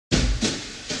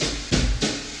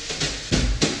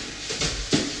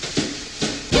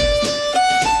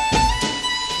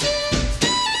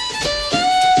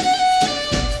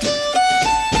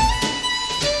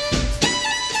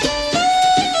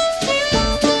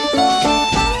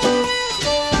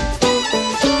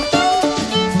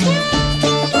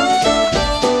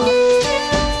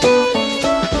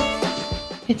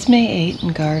It's May 8 in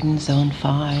Garden Zone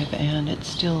 5 and it's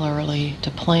still early to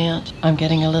plant. I'm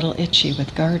getting a little itchy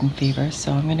with garden fever,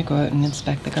 so I'm going to go out and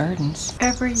inspect the gardens.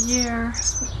 Every year,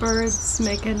 birds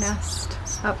make a nest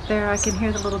up there. I can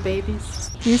hear the little babies.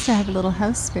 We used to have little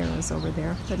house sparrows over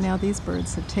there, but now these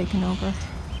birds have taken over.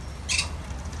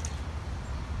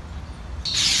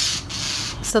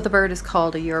 So the bird is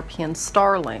called a European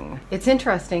starling. It's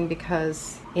interesting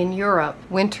because in Europe,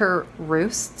 winter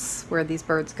roosts, where these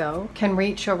birds go, can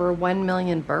reach over 1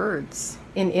 million birds.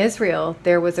 In Israel,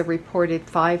 there was a reported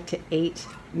 5 to 8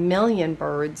 million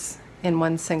birds in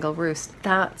one single roost.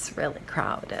 That's really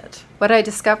crowded. What I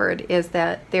discovered is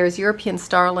that there's European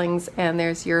starlings and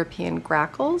there's European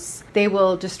grackles. They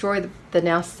will destroy the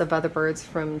nests of other birds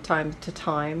from time to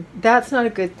time. That's not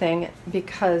a good thing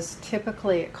because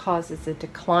typically it causes a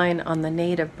decline on the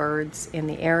native birds in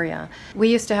the area. We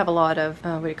used to have a lot of,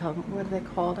 what do you call them? What are they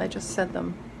called? I just said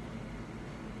them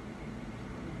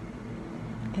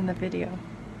in the video.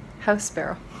 House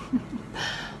sparrow.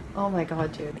 Oh my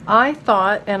God, dude. I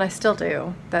thought, and I still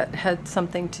do, that had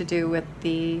something to do with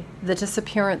the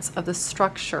disappearance of the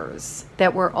structures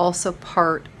that were also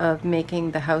part of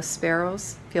making the house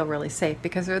sparrows feel really safe,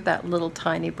 because they're that little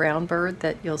tiny brown bird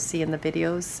that you'll see in the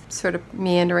videos, sort of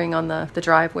meandering on the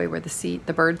driveway where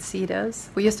the bird seat is.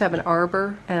 We used to have an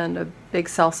arbor and a big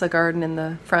salsa garden in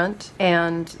the front,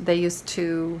 and they used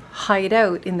to hide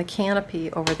out in the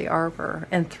canopy over the arbor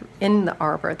and in the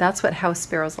arbor. That's what house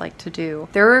sparrows like to do.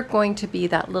 They're going to be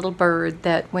that little bird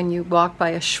that when you walk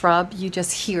by a shrub, you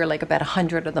just hear like about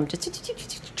 100 of them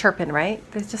just chirping, right?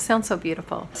 They just sound so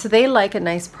beautiful. So they like a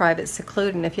nice private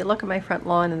seclude, and if you look at my front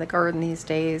lawn in the garden these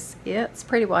days, it's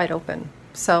pretty wide open.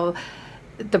 So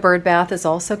the bird bath is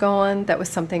also going. That was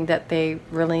something that they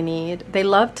really need. They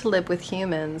love to live with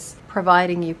humans,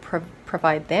 providing you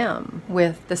provide them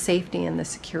with the safety and the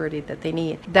security that they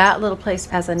need. That little place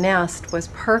as a nest was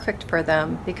perfect for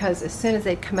them because as soon as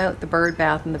they'd come out, the bird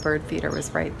bath and the bird feeder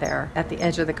was right there at the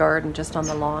edge of the garden, just on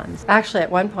the lawns. Actually, at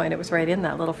one point, it was right in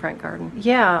that little front garden.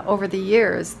 Yeah, over the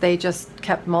years, they just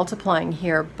kept multiplying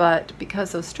here, but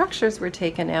because those structures were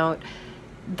taken out,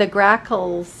 the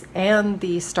grackles and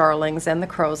the starlings and the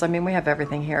crows, I mean, we have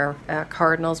everything here.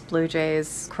 Cardinals, blue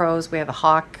jays, crows, we have a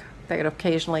hawk that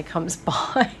occasionally comes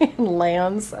by and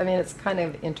lands. I mean, it's kind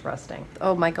of interesting.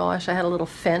 Oh my gosh, I had a little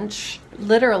finch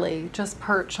literally just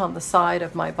perch on the side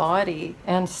of my body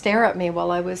and stare at me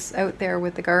while I was out there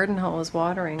with the garden hose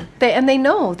watering. They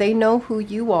know who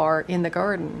you are in the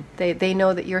garden. They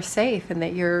know that you're safe and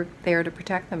that you're there to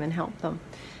protect them and help them.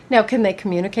 Now, can they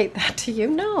communicate that to you?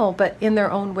 No, but in their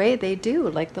own way they do,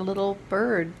 like the little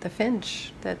bird, the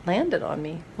finch that landed on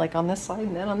me, like on this side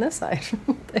and then on this side.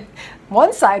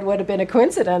 One side would have been a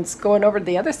coincidence, going over to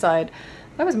the other side.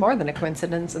 That was more than a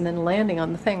coincidence, and then landing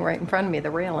on the thing right in front of me, the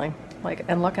railing, like,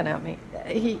 and looking at me.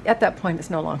 At that point, it's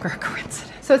no longer a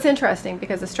coincidence. So it's interesting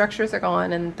because the structures are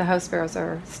gone and the house sparrows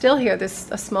are still here. There's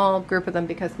a small group of them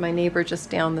because my neighbor just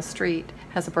down the street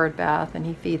has a bird bath and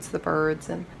he feeds the birds,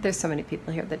 and there's so many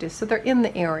people here that do. So they're in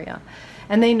the area.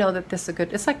 And they know that this is a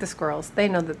good, it's like the squirrels. They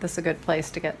know that this is a good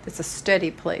place to get, it's a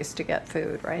steady place to get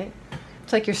food, right?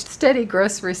 It's like your steady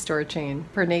grocery store chain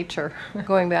for nature.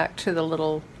 Going back to the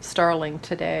little starling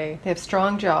today, they have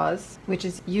strong jaws, which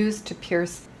is used to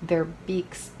pierce their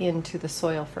beaks into the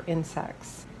soil for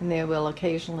insects. And they will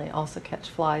occasionally also catch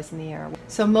flies in the air.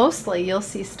 So mostly you'll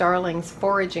see starlings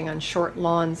foraging on short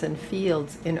lawns and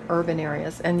fields in urban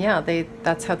areas. And yeah,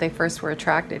 that's how they first were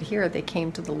attracted here. They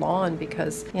came to the lawn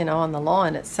because, you know, on the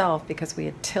lawn itself, because we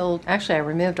had tilled, actually I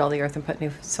removed all the earth and put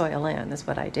new soil in is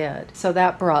what I did. So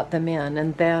that brought them in.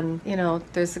 And then, you know,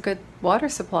 there's a good water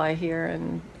supply here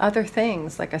and other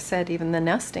things, like I said, even the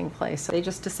nesting place. So they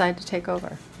just decided to take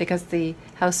over because the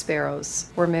house sparrows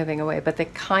were moving away, but they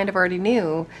kind of already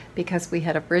knew because we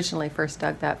had originally first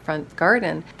dug that front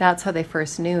garden. That's how they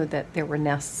first knew that there were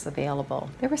nests available.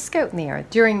 They were scouting the area.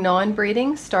 During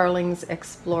non-breeding, starlings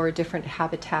explore different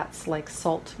habitats like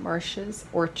salt marshes,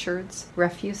 orchards,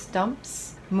 refuse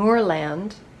dumps,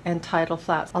 moorland, and tidal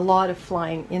flats. A lot of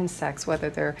flying insects,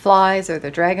 whether they're flies or they're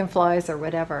dragonflies or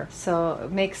whatever. So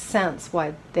it makes sense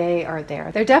why they are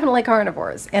there. They're definitely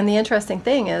carnivores. And the interesting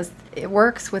thing is it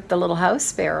works with the little house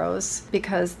sparrows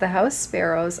because the house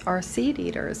sparrows are seed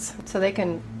eaters. So they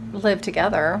can live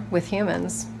together with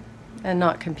humans and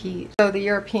not compete. So the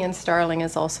European starling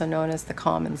is also known as the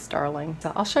common starling.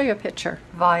 So I'll show you a picture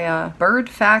via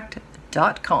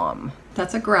birdfact.com.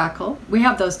 That's a grackle. We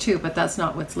have those too, but that's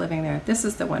not what's living there. This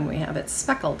is the one we have. It's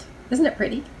speckled. Isn't it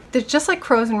pretty? They're just like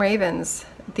crows and ravens.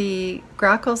 The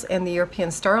grackles and the European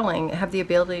starling have the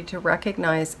ability to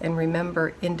recognize and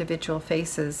remember individual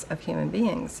faces of human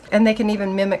beings. And they can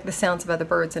even mimic the sounds of other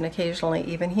birds and occasionally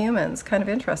even humans. Kind of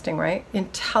interesting, right?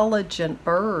 Intelligent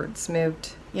birds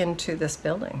moved into this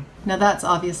building. Now that's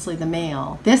obviously the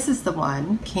male. This is the one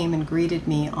who came and greeted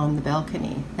me on the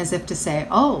balcony as if to say,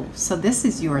 oh, so this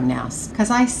is your nest.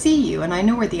 Because I see you and I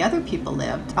know where the other people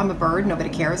lived. I'm a bird, nobody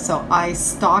cares, so I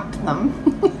stalked them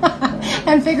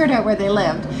and figured out where they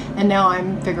lived. And now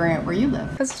I'm figuring out where you live.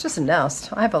 Because it's just a nest.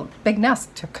 I have a big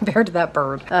nest compared to that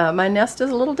bird. My nest is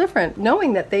a little different.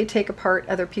 Knowing that they take apart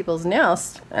other people's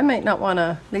nests, I might not want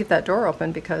to leave that door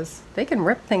open because they can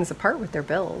rip things apart with their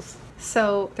bills.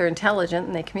 So they're intelligent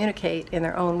and they communicate in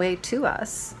their own way to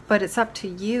us, but it's up to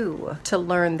you to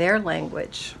learn their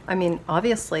language. I mean,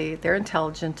 obviously they're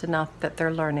intelligent enough that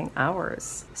they're learning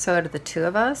ours. So out of the two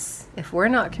of us, if we're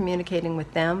not communicating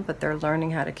with them, but they're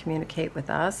learning how to communicate with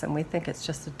us and we think it's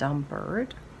just a dumb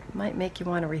bird, it might make you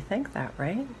want to rethink that,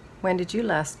 right? When did you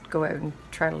last go out and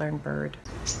try to learn bird?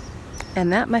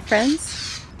 And that, my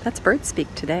friends, that's bird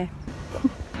speak today.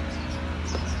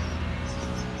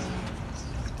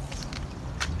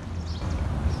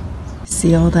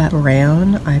 See all that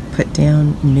brown? I put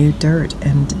down new dirt,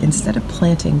 and instead of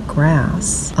planting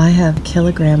grass, I have a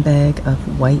kilogram bag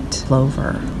of white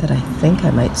clover that I think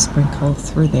I might sprinkle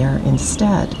through there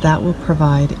instead. That will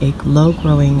provide a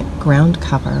low-growing ground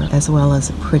cover as well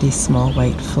as a pretty small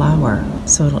white flower.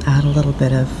 So it'll add a little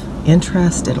bit of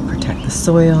interest, it'll protect the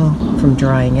soil from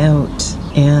drying out,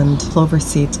 and clover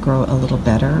seeds grow a little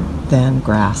better than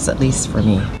grass, at least for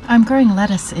me. I'm growing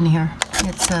lettuce in here.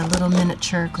 It's a little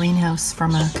miniature greenhouse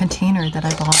from a container that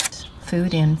I bought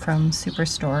food in from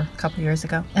Superstore a couple years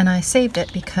ago. And I saved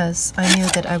it because I knew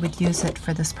that I would use it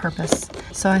for this purpose.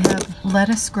 So I have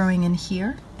lettuce growing in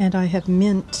here, and I have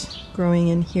mint growing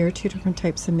in here, 2 different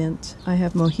types of mint. I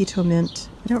have mojito mint.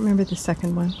 I don't remember the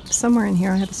second one. Somewhere in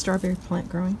here I have a strawberry plant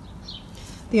growing.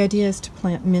 The idea is to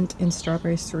plant mint and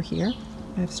strawberries through here.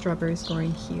 I have strawberries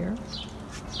growing here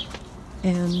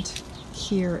and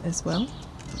here as well.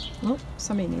 Oh,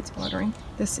 somebody needs watering.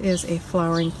 This is a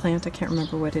flowering plant. I can't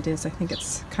remember what it is. I think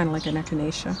it's kind of like an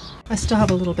echinacea. I still have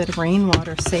a little bit of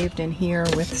rainwater saved in here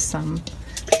with some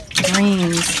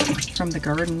greens from the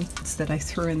garden that I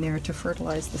threw in there to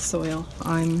fertilize the soil.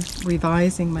 I'm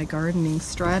revising my gardening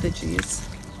strategies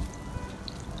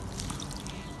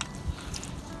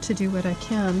to do what I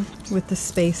can with the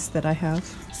space that I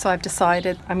have. So I've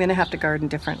decided I'm going to have to garden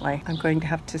differently. I'm going to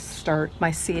have to start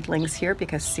my seedlings here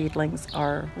because seedlings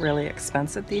are really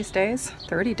expensive these days.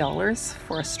 $30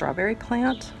 for a strawberry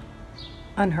plant?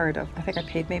 Unheard of. I think I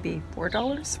paid maybe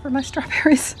 $4 for my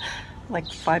strawberries like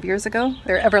 5 years ago.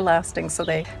 They're everlasting, so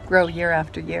they grow year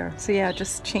after year. So yeah,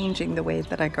 just changing the way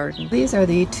that I garden. These are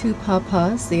the 2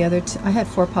 pawpaws. The other I had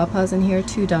 4 pawpaws in here,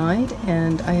 2 died,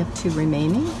 and I have 2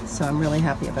 remaining. So I'm really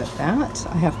happy about that.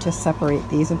 I have to separate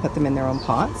these and put them in their own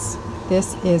pots.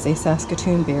 This is a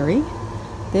Saskatoon berry.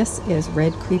 This is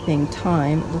red creeping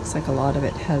thyme. It looks like a lot of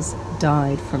it has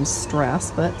died from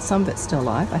stress, but some of it's still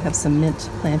alive. I have some mint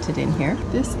planted in here.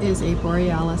 This is a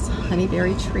borealis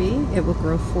honeyberry tree. It will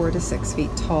grow 4 to 6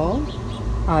 feet tall.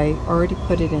 I already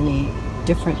put it in a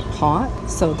different pot,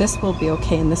 so this will be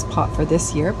okay in this pot for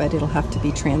this year, but it'll have to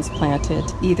be transplanted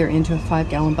either into a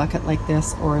 5-gallon bucket like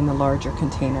this or in a larger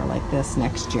container like this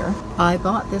next year. I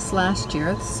bought this last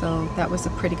year, so that was a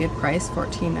pretty good price,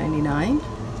 $14.99.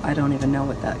 I don't even know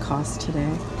what that costs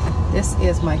today. This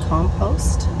is my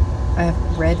compost. I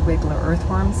have red wiggler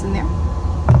earthworms in there.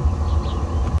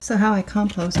 So how I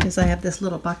compost is I have this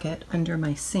little bucket under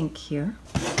my sink here.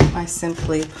 I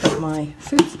simply put my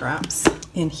food scraps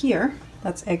in here.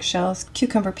 That's eggshells,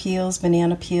 cucumber peels,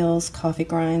 banana peels, coffee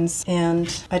grinds,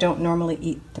 and I don't normally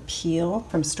eat the peel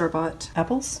from store-bought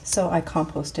apples, so I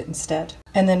compost it instead.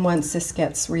 And then once this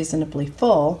gets reasonably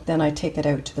full, then I take it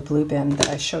out to the blue bin that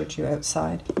I showed you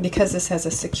outside. Because this has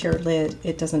a secure lid,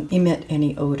 it doesn't emit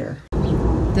any odor.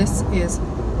 This is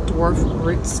dwarf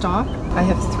rootstock. I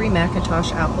have 3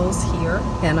 Macintosh apples here,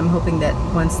 and I'm hoping that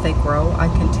once they grow, I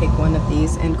can take one of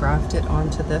these and graft it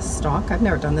onto this stalk. I've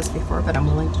never done this before, but I'm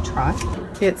willing to try.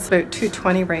 It's about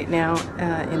 2:20 right now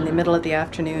in the middle of the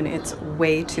afternoon. It's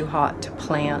way too hot to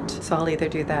plant, so I'll either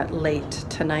do that late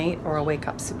tonight or I'll wake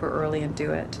up super early and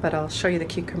do it. But I'll show you the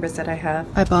cucumbers that I have.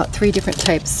 I bought 3 different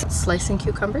types of slicing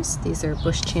cucumbers. These are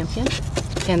Bush Champion,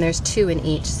 and there's 2 in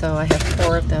each, so I have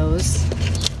 4 of those.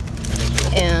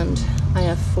 And I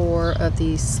have 4 of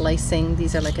these slicing.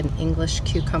 These are like an English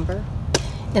cucumber.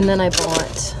 And then I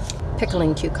bought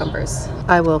pickling cucumbers.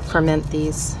 I will ferment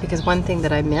these because one thing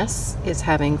that I miss is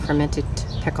having fermented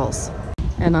pickles.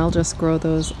 And I'll just grow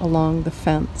those along the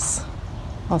fence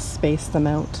I'll space them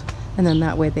out, and then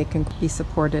that way they can be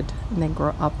supported and then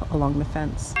grow up along the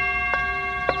fence.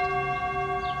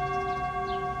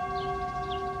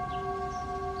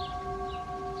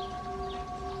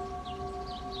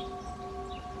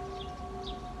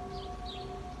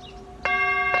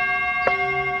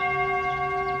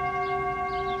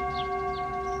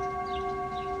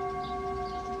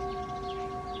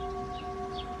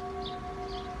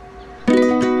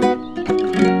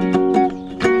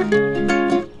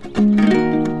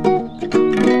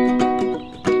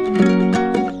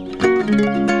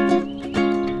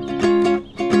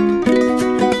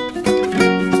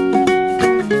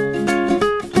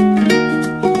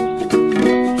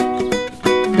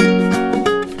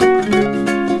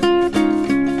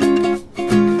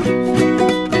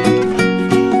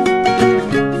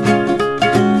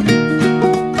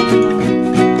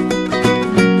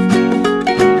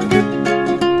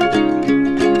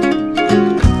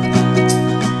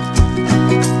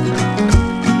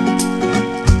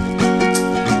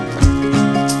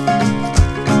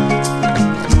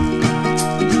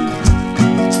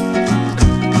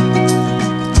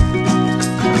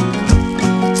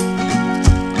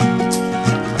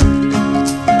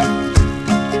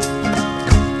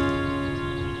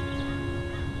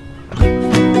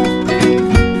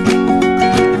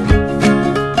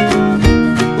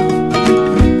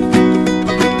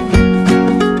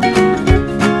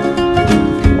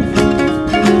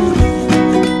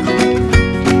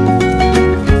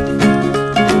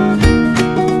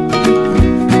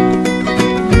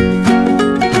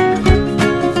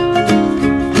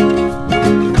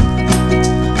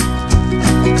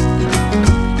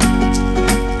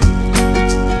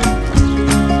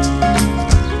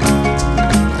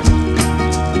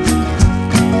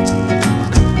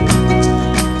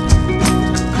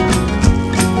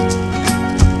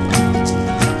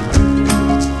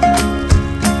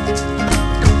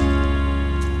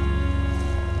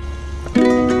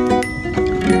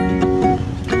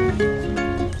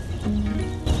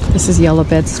 This is yellow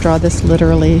bed straw. This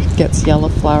literally gets yellow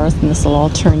flowers, and this will all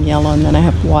turn yellow. And then I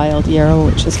have wild yarrow,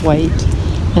 which is white,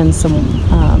 and some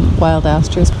wild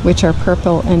asters, which are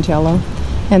purple and yellow.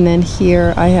 And then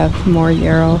here I have more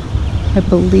yarrow. I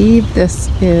believe this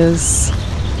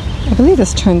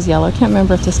turns yellow. I can't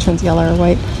remember if this turns yellow or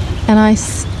white. And I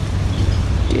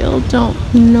still don't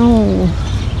know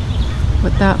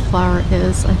what that flower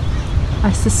is.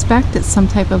 I suspect it's some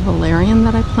type of valerian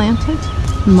that I planted.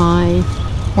 My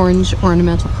orange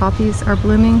ornamental poppies are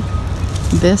blooming.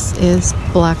 This is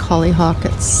black hollyhock.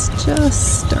 It's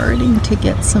just starting to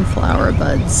get some flower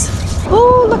buds.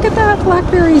 Oh, look at that,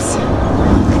 blackberries.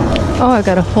 Oh, I've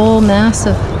got a whole mass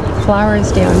of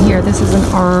flowers down here. This is an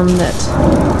arm that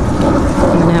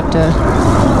I'm gonna have to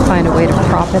find a way to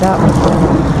prop it up.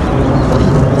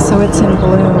 So it's in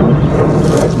bloom.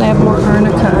 And I have more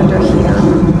arnica under here.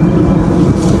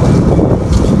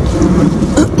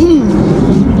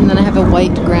 And then I have a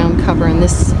white ground cover, and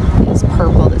this is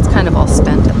purple. It's kind of all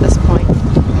spent at this point.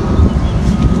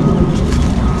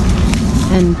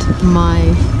 And my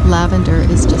lavender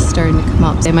is just starting to come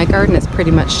up. My garden is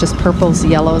pretty much just purples,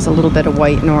 yellows, a little bit of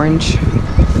white and orange.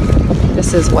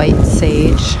 This is white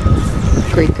sage,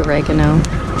 Greek oregano.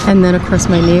 And then of course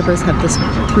my neighbors have this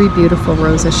 3 beautiful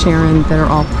Rosa Sharon that are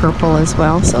all purple as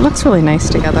well. So it looks really nice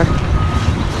together.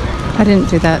 I didn't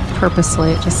do that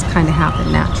purposely, it just kind of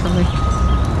happened naturally.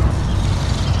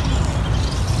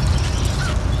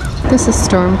 This is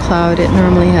storm cloud. It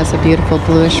normally has a beautiful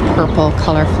bluish purple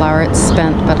color flower. It's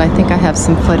spent, but I think I have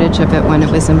some footage of it when it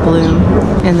was in bloom.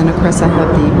 And then of course I have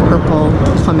the purple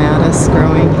clematis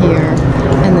growing here.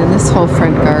 And then this whole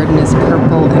front garden is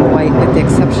purple and white with the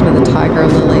exception of the tiger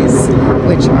lilies,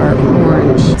 which are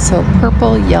orange. So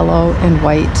purple, yellow, and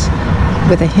white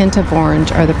with a hint of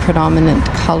orange are the predominant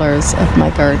colors of my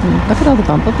garden. Look at all the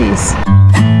bumblebees.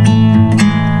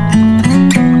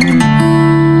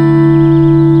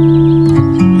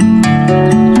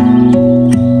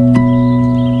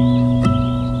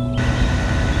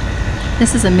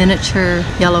 This is a miniature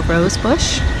yellow rose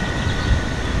bush.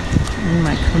 And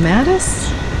my clematis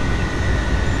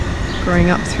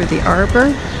growing up through the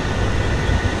arbor.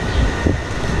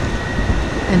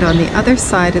 And on the other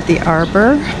side of the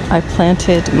arbor, I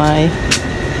planted my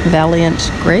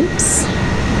Valiant grapes.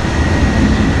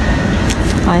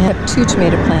 I have 2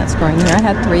 tomato plants growing here. I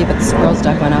had 3, but the squirrels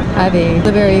dug one up. I have a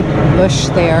blueberry bush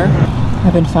there.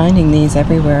 I've been finding these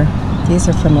everywhere. These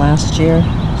are from last year,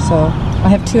 so I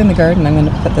have 2 in the garden. I'm going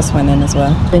to put this one in as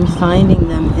well. I've been finding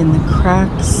them in the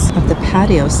cracks of the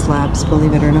patio slabs,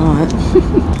 believe it or not.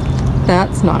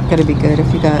 That's not going to be good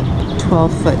if you got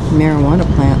 12-foot marijuana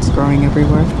plants growing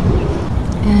everywhere.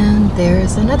 And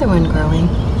there's another one growing.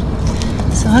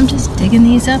 So I'm just digging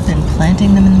these up and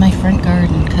planting them in my front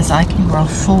garden because I can grow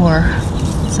 4.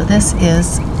 So this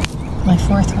is my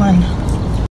 4th one.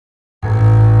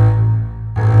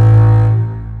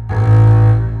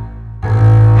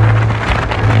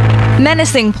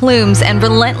 Menacing plumes and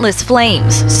relentless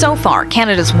flames. So far,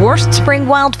 Canada's worst spring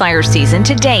wildfire season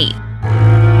to date.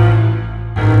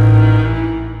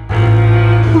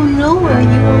 Oh no, are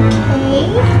you okay?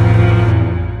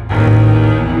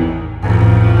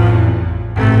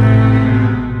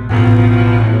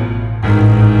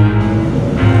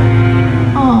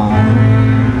 Oh,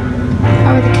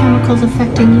 how are the chemicals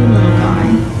affecting you, little guy?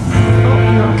 Oh,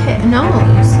 you're okay. No,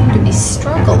 you seem to be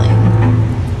struggling.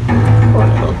 Poor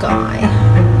little guy.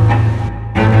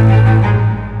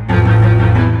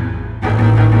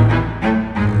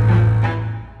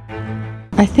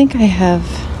 I think I have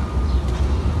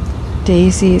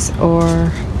daisies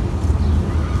or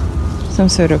some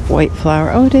sort of white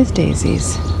flower. Oh, it is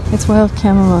daisies. It's wild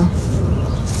chamomile.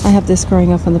 I have this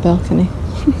growing up on the balcony.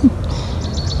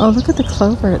 Oh, look at the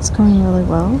clover. It's going really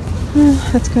well.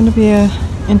 It's going to be an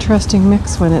interesting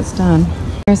mix when it's done.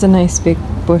 There's a nice big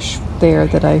bush there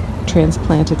that I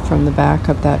transplanted from the back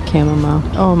of that chamomile.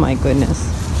 Oh my goodness.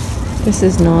 This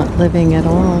is not living at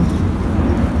all.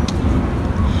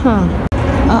 Huh.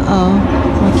 Uh-oh.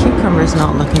 My cucumber's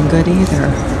not looking good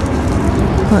either.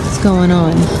 What's going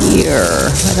on here?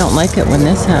 I don't like it when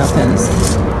this happens.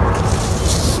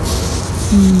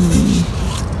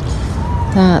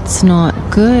 That's not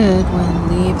good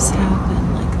when leaves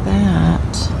happen like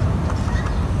that.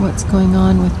 What's going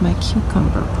on with my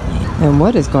cucumber plant? And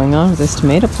what is going on with this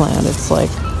tomato plant? It's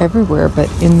like everywhere, but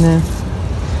in the...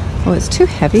 Oh, it's too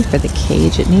heavy for the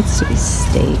cage. It needs to be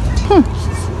staked.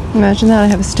 Imagine that. I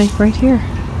have a stake right here.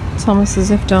 It's almost as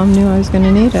if Dom knew I was going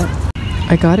to need it.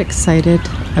 I got excited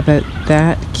about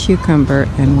that cucumber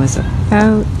and was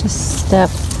about to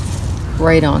step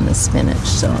right on the spinach,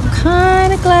 so I'm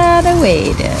kind of glad I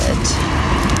waited.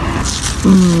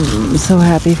 So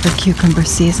happy for cucumber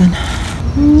season.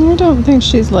 I don't think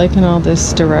she's liking all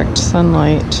this direct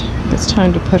sunlight. It's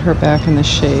time to put her back in the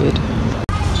shade.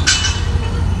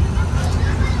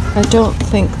 I don't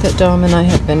think that Dom and I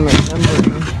have been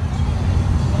remembering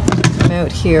to come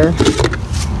out here,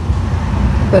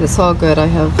 but it's all good. I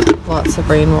have lots of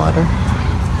rainwater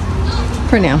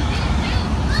for now.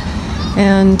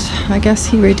 And I guess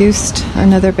he reduced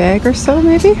another bag or so,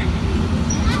 maybe?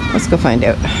 Let's go find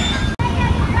out.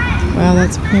 Wow,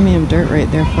 that's premium dirt right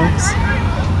there, folks.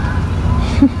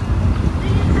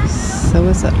 So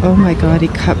is that, oh my god, he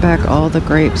cut back all the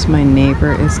grapes. My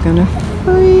neighbor is gonna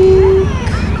freak.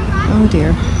 Oh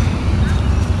dear.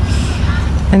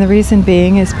 And the reason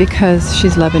being is because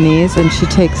she's Lebanese and she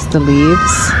takes the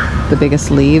leaves, the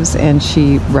biggest leaves, and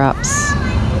she wraps,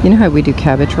 you know how we do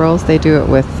cabbage rolls? They do it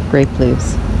with grape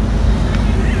leaves.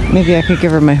 Maybe I could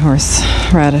give her my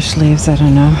horseradish leaves, I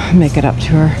don't know, make it up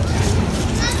to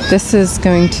her. This is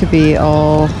going to be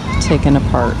all taken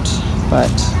apart, but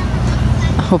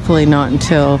hopefully not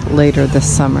until later this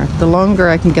summer. The longer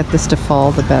I can get this to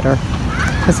fall, the better,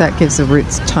 because that gives the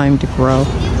roots time to grow.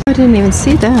 I didn't even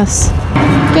see this.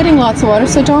 Getting lots of water,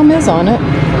 so Dom is on it.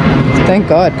 Thank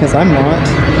God, because I'm not.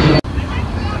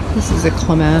 This is a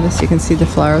clematis. You can see the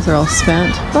flowers are all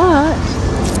spent, but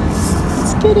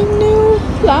it's getting new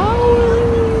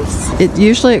flowers.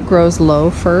 Usually it grows low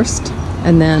first,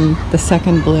 and then the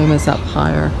second bloom is up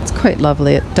higher. It's quite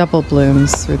lovely. It double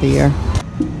blooms through the year.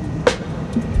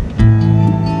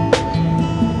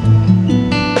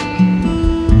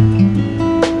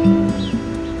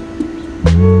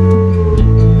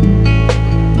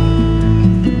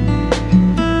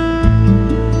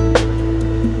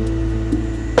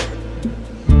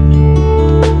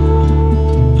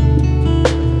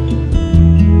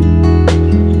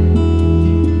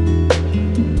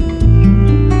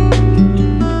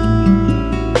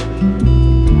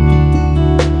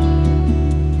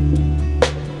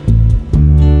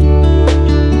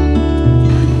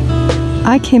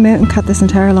 I came out and cut this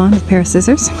entire lawn with a pair of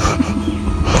scissors.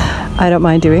 I don't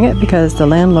mind doing it because the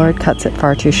landlord cuts it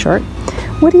far too short.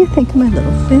 What do you think of my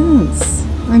little fence?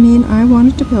 I mean, I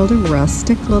wanted to build a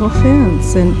rustic little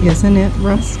fence, and isn't it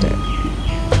rustic?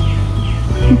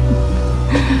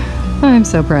 I'm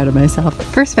so proud of myself.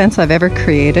 First fence I've ever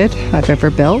created, I've ever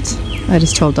built. I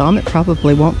just told Dom it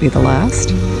probably won't be the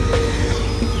last.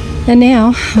 And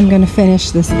now I'm going to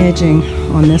finish this edging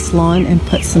on this lawn and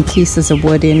put some pieces of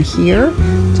wood in here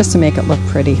just to make it look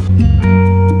pretty.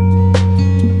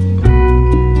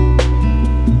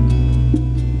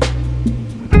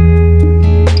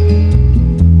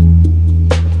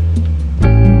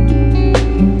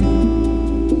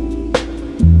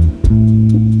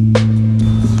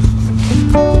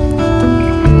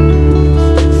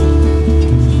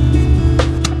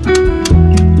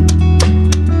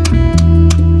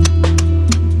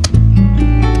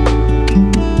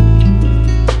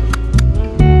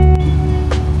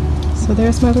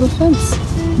 there's my little fence.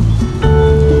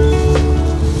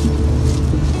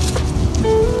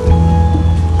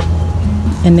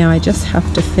 And now I just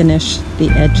have to finish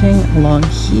the edging along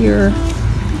here,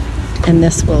 and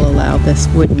this will allow this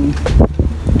wooden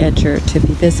edger to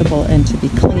be visible and to be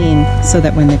clean, so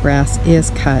that when the grass is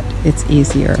cut, it's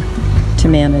easier to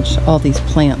manage. All these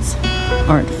plants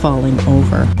aren't falling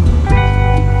over.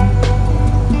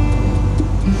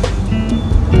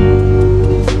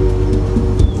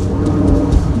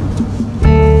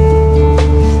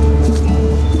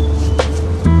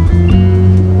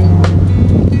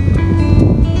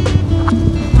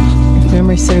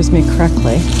 Serves me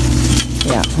correctly.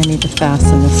 Yeah, I need to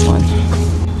fasten this one.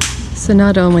 So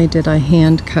not only did I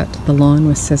hand cut the lawn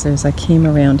with scissors, I came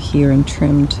around here and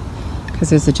trimmed,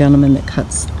 because there's a gentleman that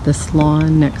cuts this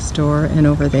lawn next door and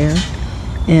over there.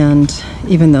 And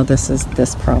even though this is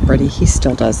this property, he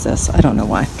still does this. I don't know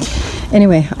why.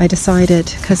 Anyway, I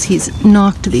decided, because he's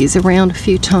knocked these around a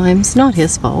few times, not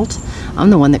his fault.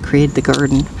 I'm the one that created the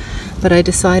garden. But I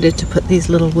decided to put these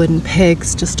little wooden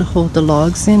pegs just to hold the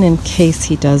logs in case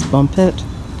he does bump it.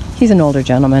 He's an older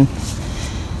gentleman,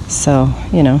 so,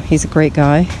 you know, he's a great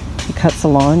guy. He cuts the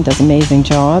lawn, does an amazing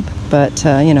job, but,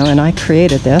 you know, and I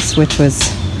created this, which was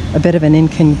a bit of an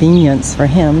inconvenience for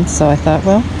him, so I thought,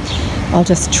 well, I'll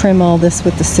just trim all this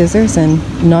with the scissors and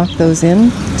knock those in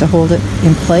to hold it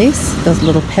in place, those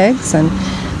little pegs, and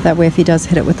that way if he does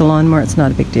hit it with the lawnmower, it's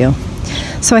not a big deal.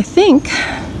 So I think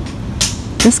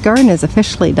this garden is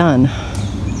officially done.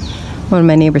 One of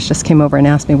my neighbors just came over and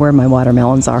asked me where my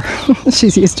watermelons are.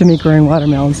 She's used to me growing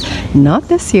watermelons. Not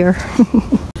this year.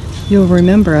 You'll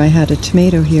remember I had a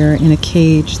tomato here in a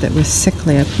cage that was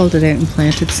sickly. I pulled it out and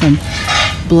planted some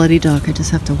bloody dock. I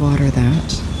just have to water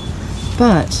that.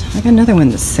 But I got another one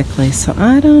that's sickly, so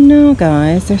I don't know,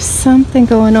 guys. There's something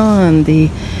going on.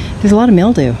 There's a lot of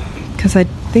mildew, because I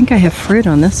think I have fruit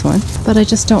on this one, but I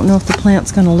just don't know if the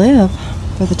plant's going to live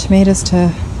for the tomatoes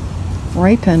to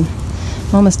ripen.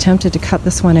 I'm almost tempted to cut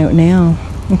this one out now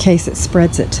in case it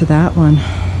spreads it to that one.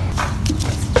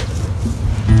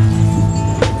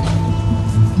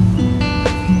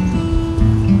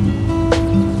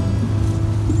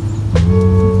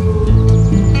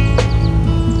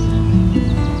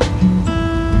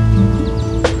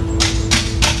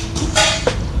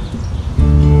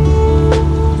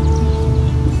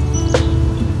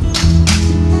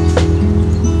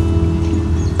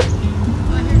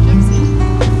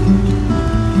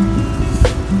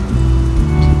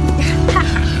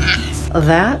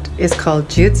 That is called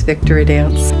Jude's victory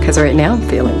dance, because right now I'm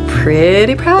feeling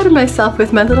pretty proud of myself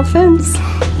with my little fence.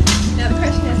 Now the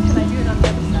question is, can I do it on the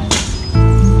other side?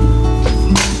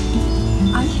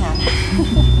 I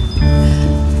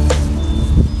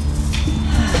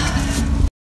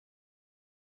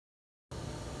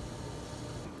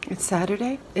can. It's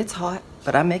Saturday, it's hot,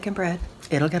 but I'm making bread.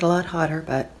 It'll get a lot hotter,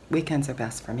 but weekends are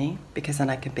best for me, because then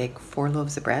I can bake 4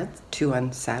 loaves of bread, 2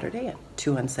 on Saturday and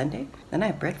 2 on Sunday. Then I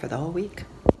have bread for the whole week.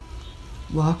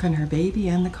 Walking her baby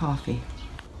and the coffee.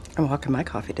 I'm walking my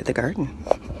coffee to the garden.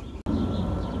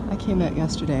 I came out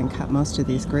yesterday and cut most of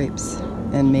these grapes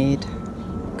and made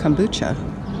kombucha,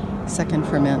 second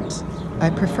ferment. I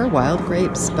prefer wild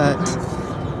grapes, but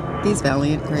these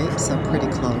Valiant grapes are pretty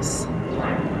close.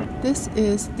 This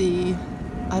is the,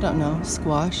 I don't know,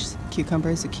 squash,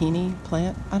 cucumber, zucchini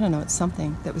plant. I don't know, it's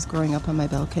something that was growing up on my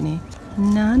balcony.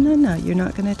 No, you're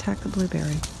not going to attack the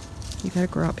blueberry. You got to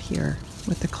grow up here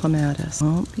with the clematis.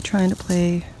 Don't be trying to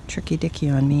play tricky dicky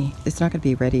on me. It's not going to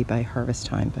be ready by harvest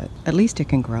time, but at least it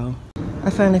can grow. I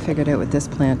finally figured out what this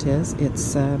plant is.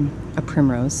 It's a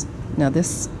primrose. Now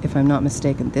this, if I'm not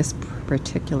mistaken, this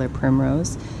particular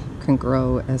primrose can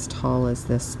grow as tall as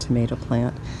this tomato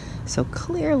plant. So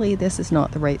clearly this is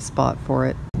not the right spot for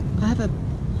it. I have an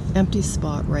empty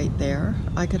spot right there.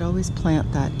 I could always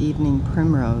plant that evening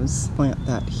primrose, plant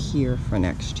that here for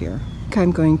next year.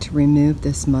 I'm going to remove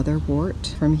this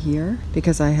motherwort from here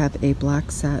because I have a black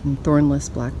satin thornless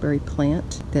blackberry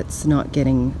plant that's not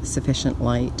getting sufficient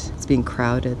light. It's being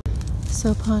crowded.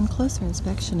 So upon closer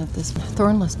inspection of this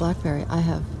thornless blackberry, I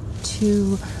have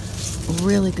 2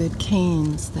 really good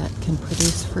canes that can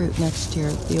produce fruit next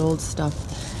year. The old stuff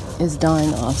is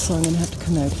dying off, so I'm going to have to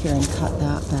come out here and cut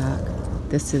that back.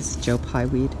 This is Joe Pye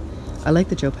weed. I like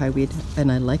the Joe Pye weed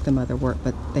and I like the motherwort,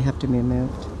 but they have to be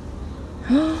moved.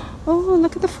 Oh,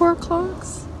 look at the 4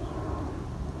 o'clocks.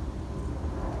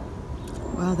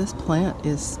 Wow, this plant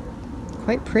is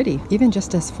quite pretty, even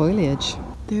just as foliage.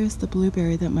 There's the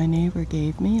blueberry that my neighbor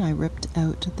gave me. I ripped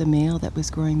out the male that was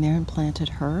growing there and planted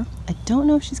her. I don't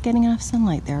know if she's getting enough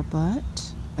sunlight there,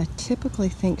 but I typically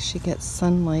think she gets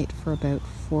sunlight for about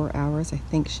 4 hours. I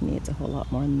think she needs a whole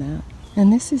lot more than that.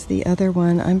 And this is the other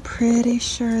one. I'm pretty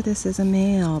sure this is a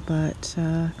male, but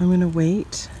I'm gonna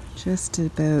wait just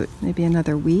about maybe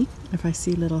another week. If I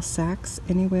see little sacs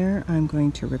anywhere, I'm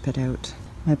going to rip it out.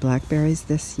 My blackberries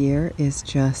this year is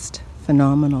just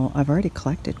phenomenal. I've already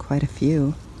collected quite a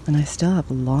few, and I still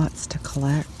have lots to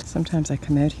collect. Sometimes I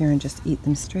come out here and just eat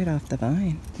them straight off the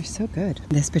vine. They're so good.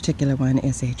 This particular one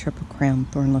is a Triple Crown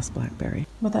thornless blackberry.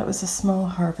 Well, that was a small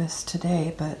harvest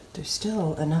today, but there's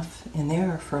still enough in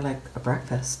there for like a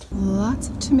breakfast. Lots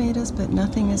of tomatoes, but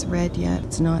nothing is red yet.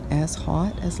 It's not as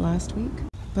hot as last week,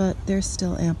 but there's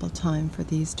still ample time for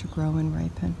these to grow and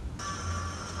ripen.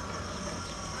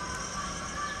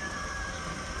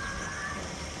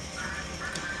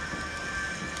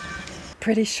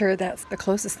 Pretty sure that's the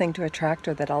closest thing to a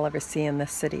tractor that I'll ever see in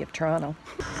this city of Toronto.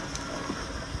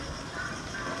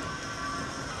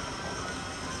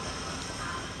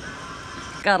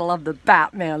 Gotta love the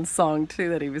Batman song too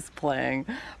that he was playing.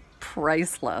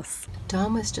 Priceless.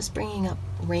 Dom was just bringing up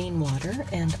rainwater,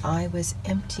 and I was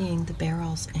emptying the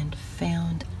barrels and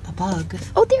found a bug.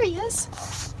 Oh, there he is.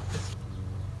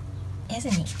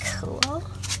 Isn't he cool?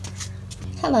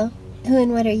 Hello. Who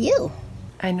and what are you?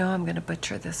 I know I'm going to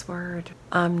butcher this word.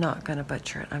 I'm not going to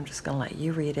butcher it. I'm just going to let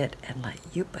you read it and let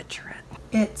you butcher it.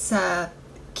 It's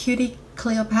Cutie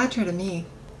Cleopatra to me.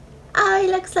 Oh,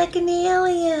 he looks like an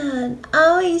alien.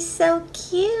 Oh, he's so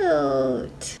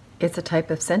cute. It's a type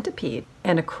of centipede.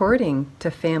 And according to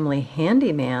Family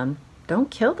Handyman, don't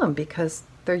kill them because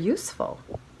they're useful.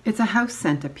 It's a house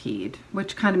centipede,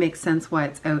 which kind of makes sense why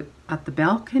it's out at the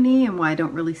balcony and why I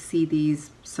don't really see these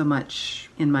so much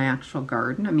in my actual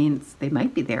garden. I mean, they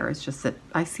might be there. It's just that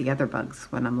I see other bugs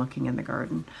when I'm looking in the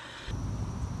garden.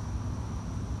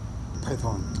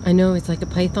 Python. I know, it's like a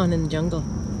python in the jungle.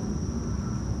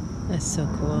 That's so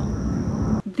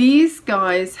cool. These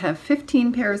guys have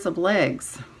 15 pairs of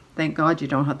legs. Thank God you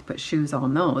don't have to put shoes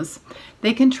on those.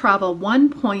 They can travel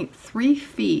 1.3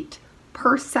 feet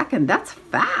per second. That's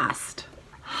fast.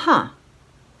 Huh.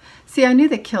 See, I knew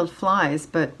they killed flies,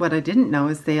 but what I didn't know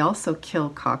is they also kill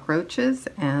cockroaches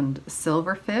and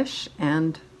silverfish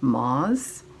and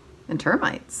moths and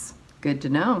termites. Good to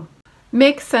know.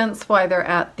 Makes sense why they're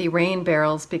at the rain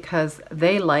barrels, because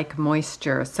they like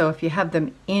moisture. So if you have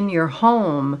them in your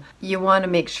home, you want to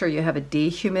make sure you have a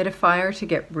dehumidifier to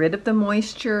get rid of the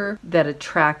moisture that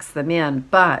attracts them in.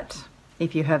 But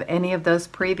if you have any of those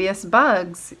previous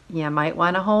bugs, you might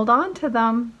want to hold on to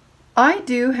them. I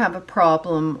do have a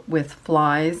problem with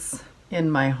flies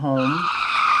in my home.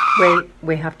 Wait,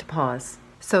 we have to pause.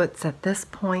 So it's at this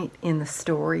point in the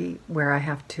story where I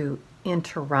have to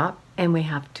interrupt and we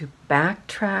have to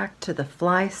backtrack to the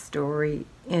fly story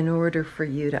in order for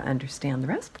you to understand the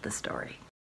rest of the story.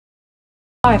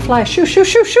 Fly, shoo, shoo,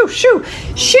 shoo, shoo, shoo,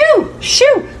 shoo,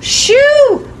 shoo,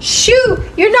 shoo, shoo.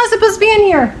 You're not supposed to be in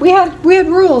here. We had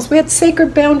rules. We had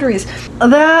sacred boundaries.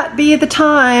 That be the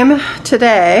time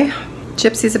today.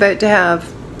 Gypsy's about to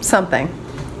have something.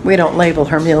 We don't label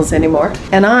her meals anymore.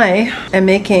 And I am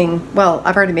making, well,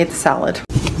 I've already made the salad.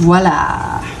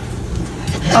 Voila.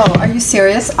 Oh, are you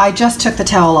serious? I just took the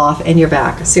towel off and you're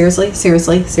back. Seriously,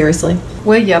 seriously, seriously?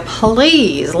 Will you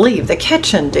please leave the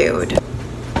kitchen, dude?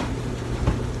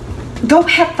 Go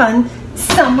have fun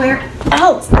somewhere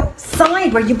else,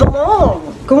 outside where you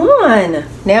belong. Go on.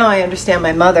 Now I understand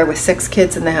my mother with 6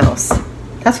 kids in the house.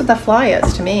 That's what that fly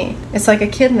is to me. It's like a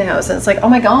kid in the house, and it's like, oh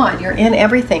my God, you're in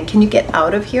everything. Can you get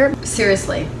out of here?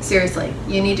 Seriously, seriously,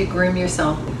 you need to groom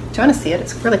yourself. Do you want to see it?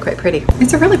 It's really quite pretty.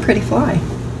 It's a really pretty fly.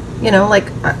 You know, like,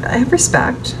 I have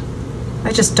respect.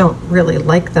 I just don't really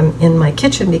like them in my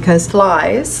kitchen because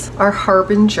flies are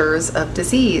harbingers of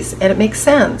disease, and it makes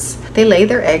sense. They lay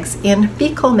their eggs in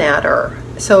fecal matter.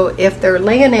 So if they're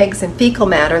laying eggs in fecal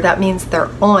matter, that means they're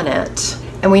on it.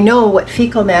 And we know what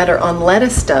fecal matter on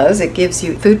lettuce does. It gives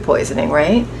you food poisoning,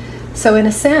 right? So in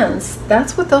a sense,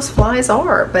 that's what those flies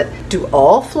are. But do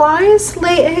all flies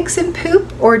lay eggs and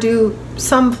poop, or do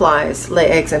some flies lay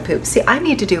eggs and poop? See, I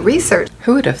need to do research.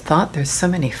 Who would have thought there's so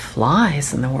many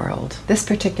flies in the world? This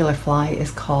particular fly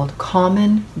is called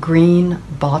common green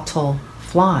bottle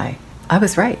fly. I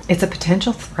was right. It's a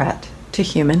potential threat to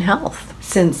human health,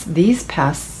 since these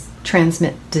pests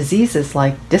transmit diseases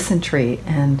like dysentery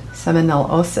and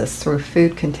salmonellosis through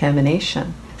food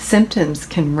contamination. Symptoms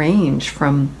can range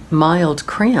from mild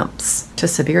cramps to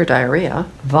severe diarrhea,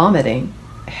 vomiting,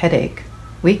 headache,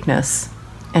 weakness,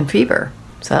 and fever.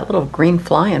 So that little green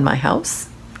fly in my house,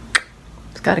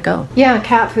 it's gotta go. Yeah,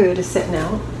 cat food is sitting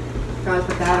out. Gotta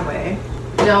put that away.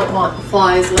 Don't want the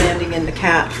flies landing in the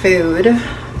cat food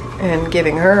and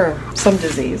giving her some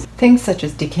disease. Things such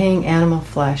as decaying animal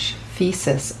flesh,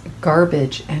 feces,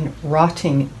 garbage, and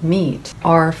rotting meat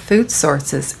are food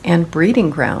sources and breeding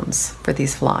grounds for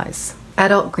these flies.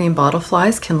 Adult green bottle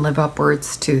flies can live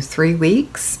upwards to 3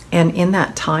 weeks, and in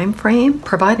that time frame,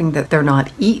 providing that they're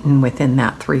not eaten within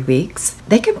that 3 weeks,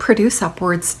 they can produce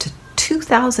upwards to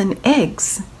 2,000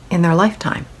 eggs in their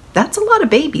lifetime. That's a lot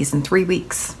of babies in 3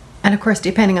 weeks. And of course,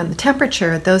 depending on the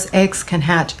temperature, those eggs can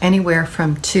hatch anywhere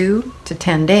from 2 to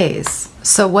 10 days.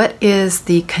 So what is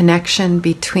the connection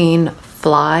between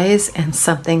flies and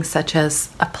something such as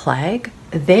a plague?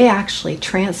 They actually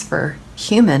transfer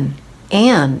human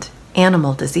and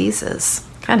animal diseases.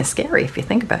 Kind of scary if you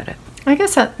think about it. I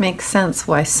guess that makes sense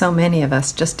why so many of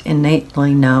us just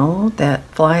innately know that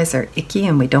flies are icky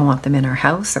and we don't want them in our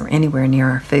house or anywhere near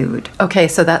our food. Okay,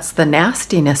 so that's the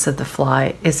nastiness of the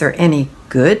fly. Is there any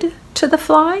good to the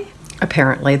fly?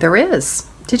 Apparently there is.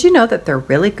 Did you know that they're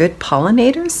really good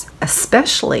pollinators?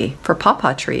 Especially for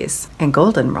pawpaw trees and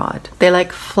goldenrod. They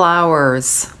like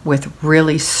flowers with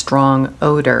really strong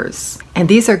odors. And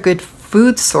these are good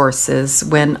food sources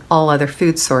when all other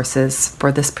food sources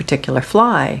for this particular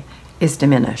fly is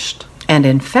diminished. And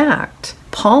in fact,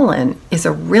 pollen is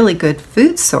a really good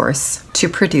food source to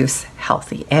produce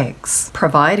healthy eggs.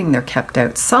 Providing they're kept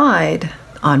outside,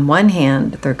 on one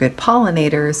hand, they're good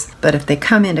pollinators, but if they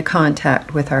come into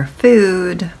contact with our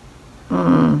food,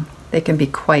 they can be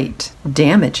quite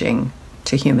damaging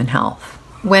to human health.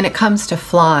 When it comes to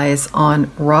flies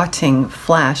on rotting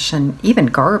flesh and even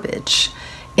garbage,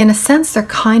 in a sense, they're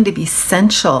kind of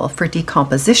essential for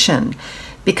decomposition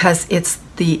because it's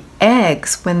the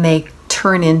eggs, when they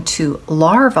turn into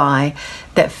larvae,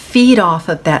 that feed off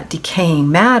of that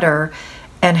decaying matter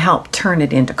and help turn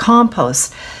it into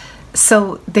compost.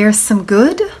 So there's some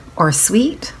good or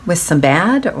sweet with some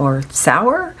bad or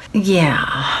sour.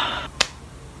 Yeah.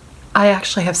 I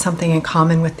actually have something in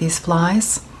common with these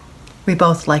flies. We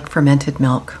both like fermented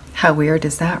milk. How weird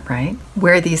is that, right?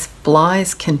 Where these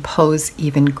flies can pose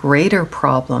even greater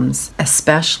problems,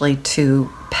 especially to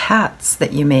pets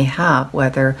that you may have,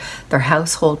 whether they're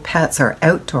household pets or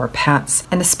outdoor pets.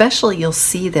 And especially you'll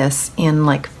see this in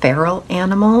like feral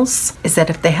animals, is that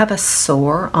if they have a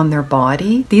sore on their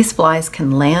body, these flies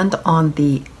can land on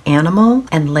the animal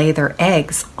and lay their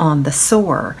eggs on the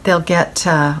sore. They'll get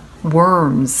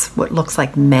worms, what looks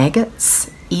like maggots,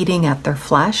 eating at their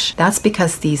flesh. That's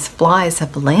because these flies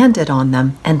have landed on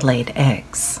them and laid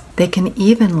eggs. They can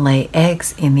even lay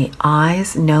eggs in the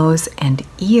eyes, nose, and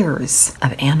ears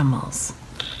of animals.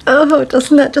 Oh,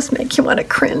 doesn't that just make you want to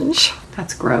cringe?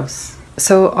 That's gross.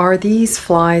 So are these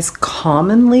flies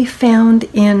commonly found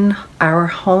in our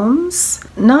homes?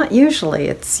 Not usually.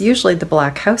 It's usually the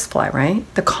black housefly, right?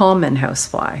 The common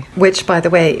housefly, which, by the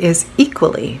way, is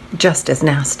equally just as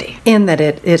nasty in that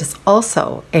it is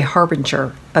also a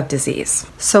harbinger of disease.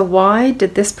 So why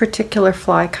did this particular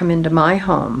fly come into my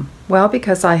home? Well,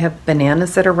 because I have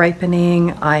bananas that are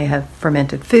ripening, I have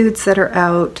fermented foods that are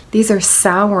out. These are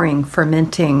souring,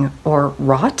 fermenting, or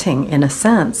rotting, in a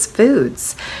sense,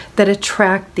 foods that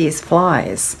attract these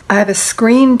flies. I have a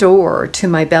screen door to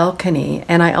my balcony,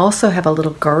 and I also have a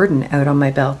little garden out on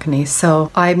my balcony. So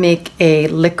I make a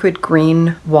liquid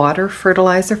green water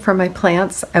fertilizer for my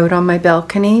plants out on my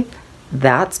balcony.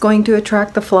 That's going to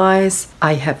attract the flies.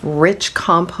 I have rich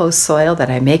compost soil that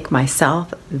I make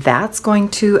myself. That's going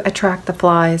to attract the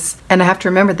flies. And I have to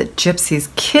remember that Gypsy's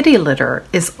kitty litter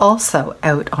is also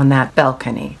out on that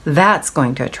balcony. That's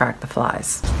going to attract the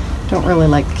flies. Don't really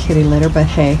like the kitty litter, but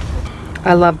hey,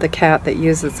 I love the cat that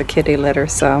uses the kitty litter,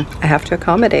 so I have to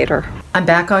accommodate her. I'm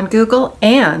back on Google,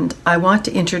 and I want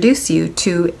to introduce you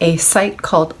to a site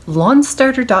called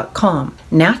lawnstarter.com.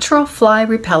 Natural fly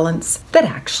repellents that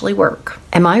actually work.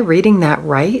 Am I reading that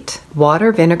right?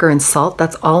 Water, vinegar, and salt,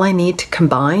 that's all I need to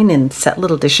combine and set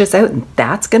little dishes out, and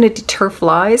that's going to deter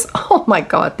flies? Oh my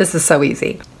God, this is so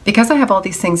easy. Because I have all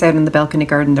these things out in the balcony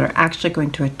garden that are actually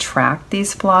going to attract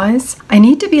these flies, I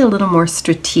need to be a little more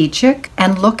strategic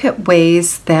and look at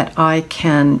ways that I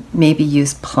can maybe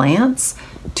use plants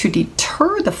to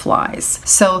deter the flies.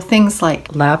 So things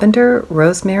like lavender,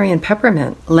 rosemary, and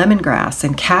peppermint, lemongrass,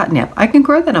 and catnip, I can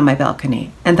grow that on my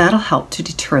balcony, and that'll help to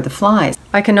deter the flies.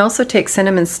 I can also take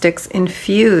cinnamon sticks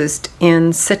infused in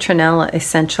citronella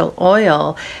essential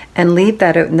oil and leave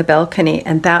that out in the balcony,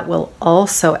 and that will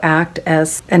also act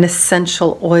as an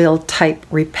essential oil type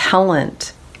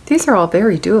repellent. These are all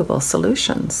very doable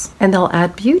solutions, and they'll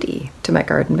add beauty to my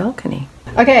garden balcony.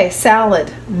 Okay,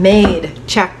 salad made.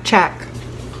 Check, check.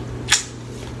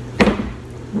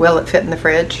 Will it fit in the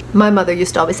fridge? My mother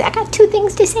used to always say, I got 2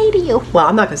 things to say to you. Well,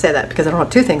 I'm not going to say that because I don't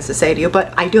have 2 things to say to you,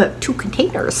 but I do have 2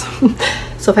 containers.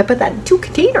 So if I put that in 2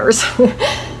 containers,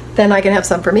 then I can have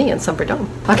some for me and some for Dom.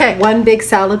 Okay, one big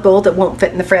salad bowl that won't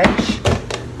fit in the fridge.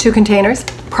 2 containers,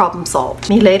 problem solved.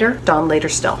 Me later, Dom later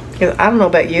still. I don't know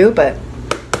about you, but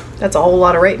that's a whole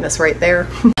lot of rightness right there.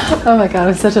 Oh my God,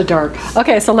 I'm such a dork.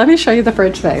 Okay, so let me show you the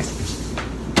fridge space.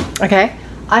 Okay,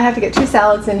 I have to get 2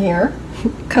 salads in here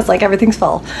because like everything's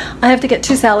full. I have to get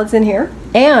 2 salads in here,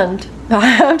 and I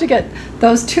have to get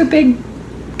those 2 big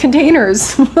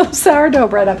containers of sourdough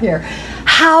bread up here.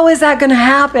 How is that gonna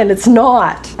happen? It's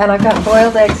not. And I've got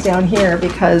boiled eggs down here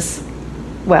because,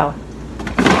 well,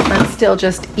 I'm still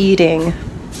just eating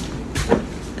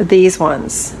these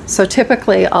ones. So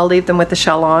typically I'll leave them with the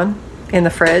shell on in the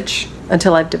fridge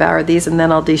until I've devoured these, and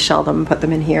then I'll deshell them and put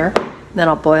them in here. Then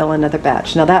I'll boil another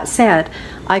batch. Now that said,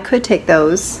 I could take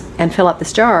those and fill up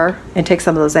this jar and take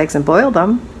some of those eggs and boil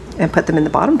them and put them in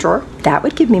the bottom drawer. That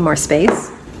would give me more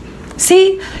space.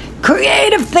 See?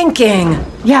 Creative thinking.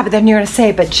 Yeah, but then you're gonna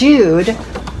say, but Jude,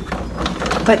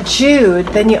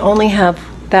 then you only have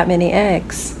that many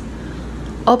eggs.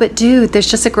 Oh, but dude, there's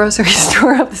just a grocery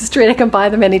store up the street. I can buy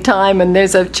them anytime, and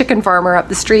there's a chicken farmer up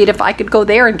the street. If I could go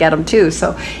there and get them too,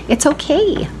 so it's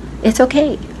okay. It's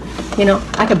okay. You know,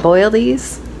 I can boil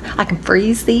these. I can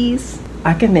freeze these.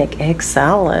 I can make egg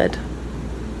salad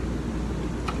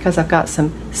because I've got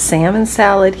some salmon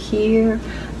salad here,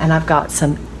 and I've got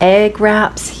some egg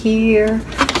wraps here,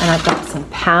 and I've got some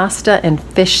pasta and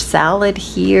fish salad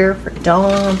here for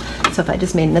Dom. So if I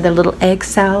just made another little egg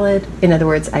salad, in other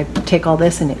words, I take all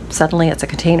this and suddenly it's a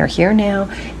container here now,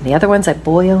 and the other ones I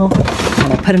boil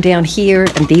and I put them down here,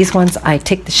 and these ones I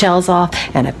take the shells off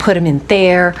and I put them in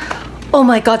there. Oh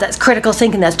my God, that's critical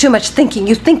thinking. That's too much thinking.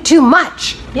 You think too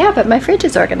much. Yeah, but my fridge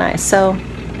is organized, so.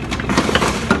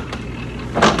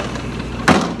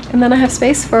 And then I have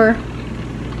space for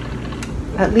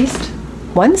at least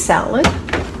 1 salad.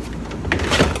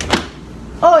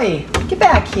 Oi, get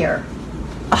back here.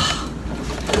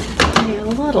 A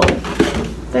little.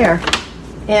 There.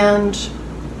 And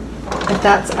if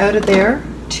that's out of there,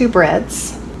 2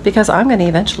 breads, because I'm going to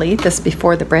eventually eat this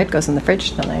before the bread goes in the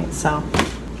fridge tonight, so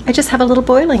I just have a little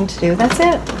boiling to do. That's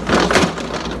it.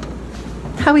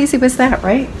 How easy was that,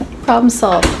 right? Problem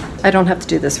solved. I don't have to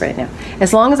do this right now.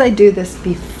 As long as I do this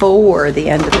before the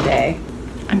end of the day.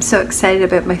 I'm so excited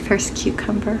about my first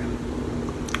cucumber.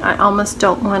 I almost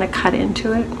don't want to cut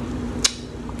into it.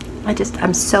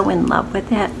 I'm so in love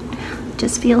with it. It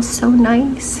just feels so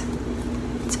nice.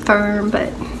 It's firm,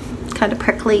 but kind of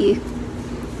prickly.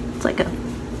 It's like a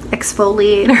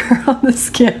exfoliator on the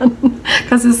skin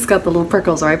because this has got the little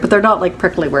prickles, right? But they're not like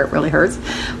prickly where it really hurts.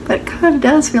 But it kind of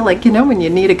does feel like, you know, when you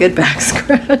need a good back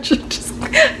scratch, just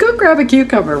go grab a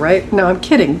cucumber, right? No, I'm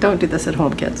kidding. Don't do this at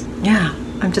home, kids. Yeah,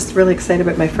 I'm just really excited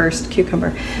about my first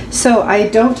cucumber. So I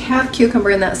don't have cucumber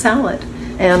in that salad.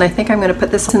 And I think I'm going to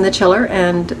put this in the chiller,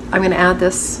 and I'm going to add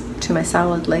this to my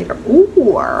salad later.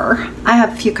 Or I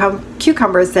have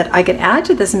cucumbers that I could add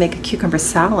to this and make a cucumber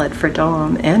salad for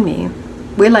Dom and me.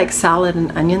 We like salad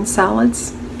and onion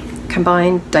salads.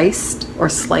 Combine diced or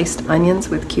sliced onions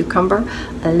with cucumber,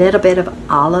 a little bit of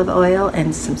olive oil,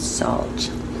 and some salt.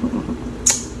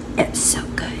 It's so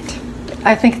good.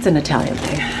 I think it's an Italian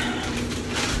thing.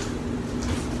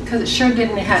 Because it sure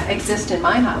didn't exist in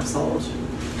my household.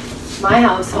 My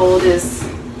household is,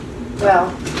 well,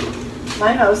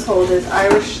 my household is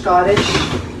Irish, Scottish,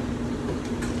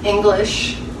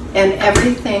 English, and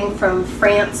everything from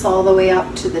France all the way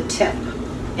up to the tip,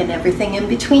 and everything in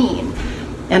between.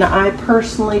 And I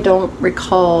personally don't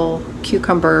recall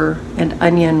cucumber and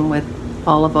onion with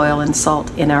olive oil and salt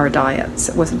in our diets.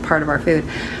 It wasn't part of our food,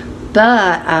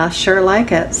 but I sure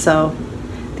like it. So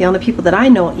the only people that I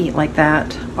know eat like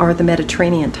that are the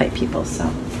Mediterranean type people.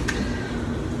 So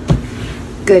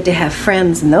good to have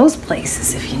friends in those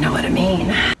places, if you know what I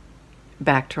mean.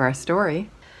 Back to our story.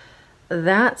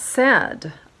 That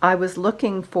said, I was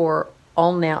looking for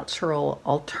all-natural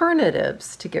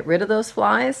alternatives to get rid of those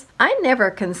flies. I never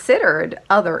considered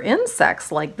other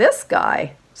insects like this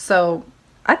guy, so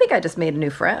I think I just made a new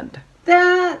friend.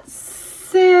 That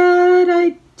said,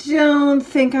 I don't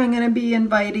think I'm going to be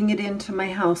inviting it into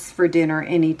my house for dinner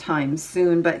anytime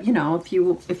soon, but you know, if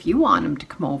you want him to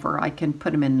come over, I can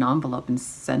put him in an envelope and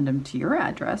send him to your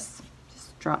address.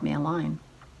 Just drop me a line.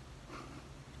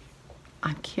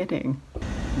 I'm kidding.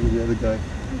 The other guy.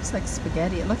 It looks like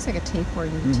spaghetti. It looks like a tapeworm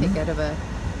you take out of a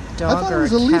dog or a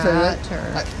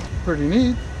cat. Pretty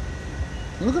neat.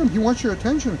 Look at him. He wants your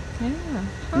attention. Yeah.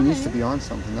 He needs to be on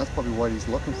something. That's probably what he's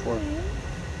looking for. I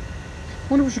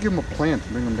wonder if we should give him a plant to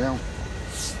bring him down.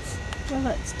 Well,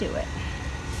 let's do it.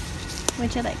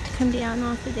 Would you like to come down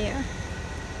off of there?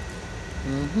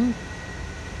 Mm-hmm.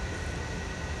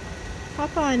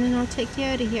 Hop on and I'll take you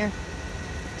out of here.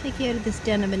 Take you out of this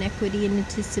den of inequity and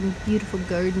into some beautiful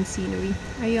garden scenery.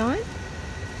 Are you on?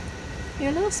 You're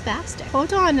a little spastic.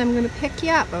 Hold on, I'm going to pick you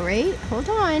up, alright? Hold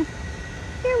on.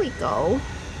 There we go.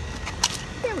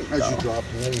 There we go. As you drop,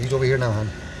 he's over here now, hon.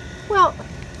 Well,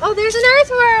 oh, there's an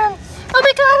earthworm. Oh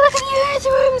my god, look at the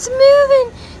earthworms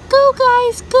moving. Go,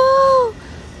 guys, go.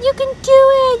 You can do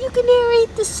it. You can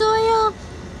aerate the soil.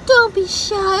 Don't be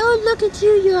shy. Oh, look at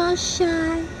you. You're all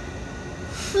shy.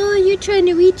 Oh, you're trying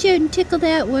to reach out and tickle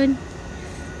that one.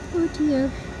 Oh,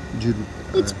 dear. Jude,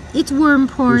 It's worm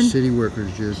porn. we're city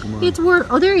workers, Jude. Come on. It's worm.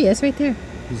 Oh, there he is, right there.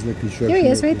 He's like construction. There he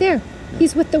is, right worker. there.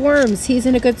 He's with the worms. He's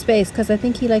in a good space because I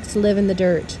think he likes to live in the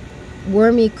dirt.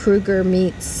 Wormy Kruger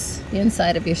meets the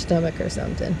inside of your stomach or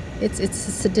something. It's a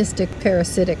sadistic,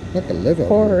 parasitic Look at live out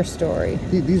horror story.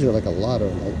 here. These are like a lot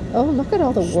of like. Oh, look at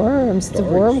all the worms. The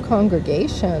worm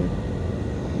congregation.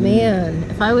 Man,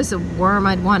 if I was a worm,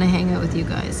 I'd want to hang out with you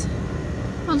guys.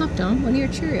 Oh, look, Dom, one of your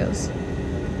Cheerios.